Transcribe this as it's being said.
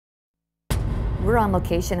We're on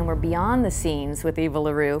location and we're beyond the scenes with Eva La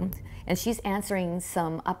Rue, and she's answering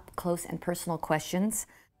some up close and personal questions.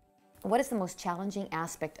 What is the most challenging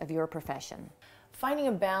aspect of your profession? Finding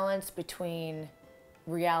a balance between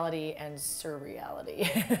reality and surreality,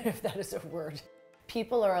 if that is a word.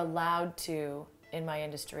 People are allowed to, in my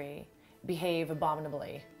industry, behave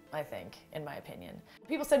abominably, I think, in my opinion.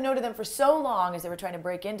 People said no to them for so long as they were trying to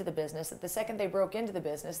break into the business that the second they broke into the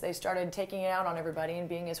business, they started taking it out on everybody and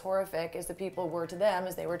being as horrific as the people were to them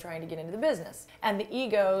as they were trying to get into the business. And the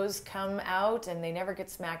egos come out and they never get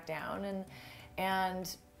smacked down,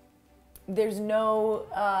 and there's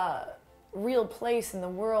no real place in the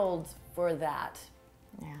world for that.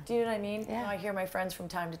 Yeah. Do you know what I mean? Yeah. I hear my friends from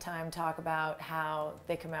time to time talk about how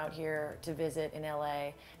they come out here to visit in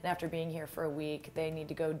LA, and after being here for a week, they need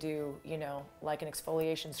to go do, you know, like an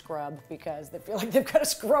exfoliation scrub because they feel like they've got to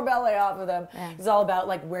scrub LA off of them. Yeah. It's all about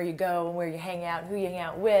like where you go and where you hang out, and who you hang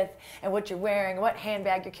out with, and what you're wearing, and what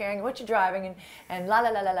handbag you're carrying, and what you're driving, and la la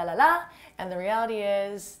la la la la la. And the reality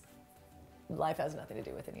is, life has nothing to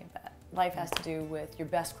do with any of that. Life has to do with your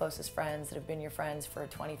best, closest friends that have been your friends for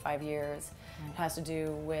 25 years. It has to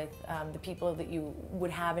do with the people that you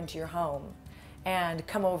would have into your home and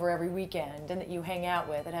come over every weekend and that you hang out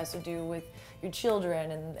with. It has to do with your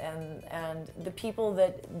children and the people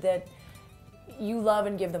that you love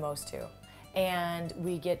and give the most to. And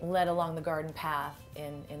we get led along the garden path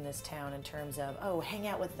in this town in terms of, oh, hang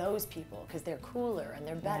out with those people because they're cooler and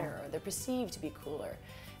they're better, or they're perceived to be cooler.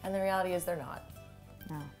 And the reality is they're not.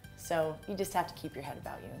 No. So you just have to keep your head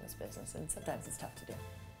about you in this business, and sometimes it's tough to do.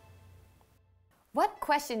 What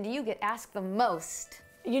question do you get asked the most?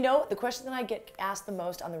 You know, the question that I get asked the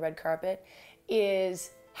most on the red carpet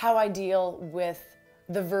is how I deal with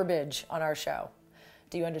the verbiage on our show.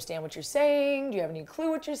 Do you understand what you're saying? Do you have any clue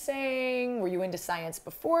what you're saying? Were you into science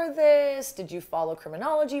before this? Did you follow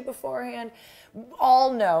criminology beforehand?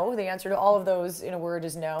 All no. The answer to all of those in a word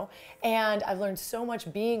is no. And I've learned so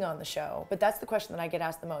much being on the show, but that's the question that I get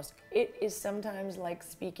asked the most. It is sometimes like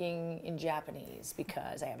speaking in Japanese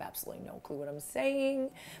because I have absolutely no clue what I'm saying,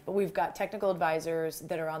 but we've got technical advisors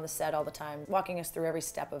that are on the set all the time, walking us through every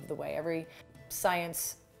step of the way, every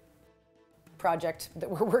science project that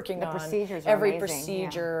we're working on, every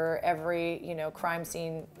procedure, every crime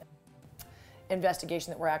scene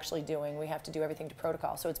investigation that we're actually doing. We have to do everything to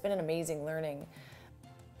protocol. So it's been an amazing learning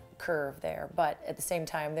curve there. But at the same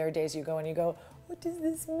time, there are days you go and you go, what does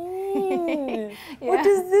this mean? Yeah. What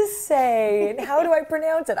does this say? And how do I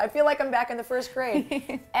pronounce it? I feel like I'm back in the first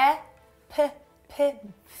grade. And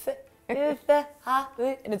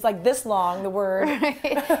it's like this long, the word. Right.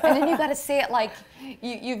 And then you got to say it like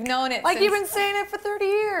you've known it. Like since... you've been saying it for 30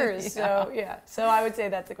 years. Yeah. So yeah. So I would say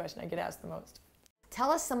that's the question I get asked the most.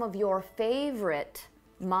 Tell us some of your favorite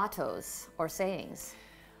mottos or sayings.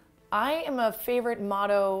 I am a favorite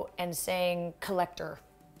motto and saying collector.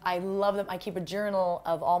 I love them. I keep a journal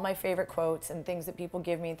of all my favorite quotes and things that people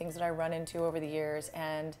give me, things that I run into over the years,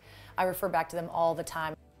 and I refer back to them all the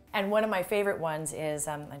time. And one of my favorite ones is,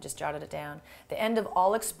 I just jotted it down, the end of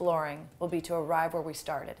all exploring will be to arrive where we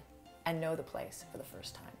started and know the place for the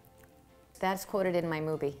first time. That's quoted in my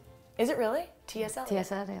movie. Is it really? T.S. Eliot?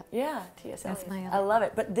 T.S. Eliot. Yeah, T.S. Eliot. That's my I love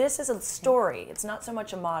it. But this is a story. It's not so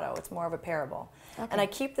much a motto. It's more of a parable. Okay. And I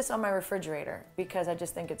keep this on my refrigerator because I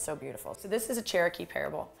just think it's so beautiful. So this is a Cherokee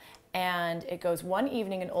parable. And it goes, one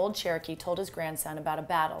evening an old Cherokee told his grandson about a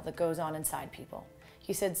battle that goes on inside people.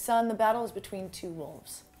 He said, son, the battle is between two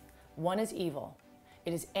wolves. One is evil.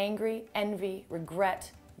 It is angry, envy, regret,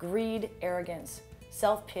 greed, arrogance,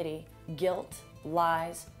 self-pity, guilt,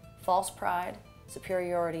 lies, false pride,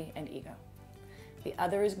 superiority, and ego. The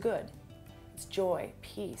other is good. It's joy,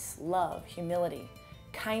 peace, love, humility,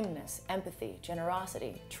 kindness, empathy,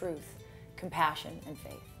 generosity, truth, compassion, and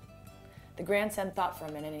faith. The grandson thought for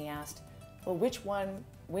a minute and he asked, well, which one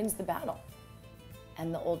wins the battle?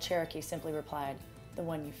 And the old Cherokee simply replied, the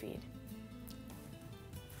one you feed.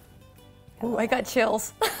 Ooh, I got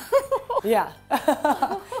chills. Yeah.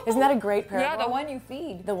 Isn't that a great parable? Yeah, the one you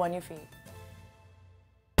feed. The one you feed.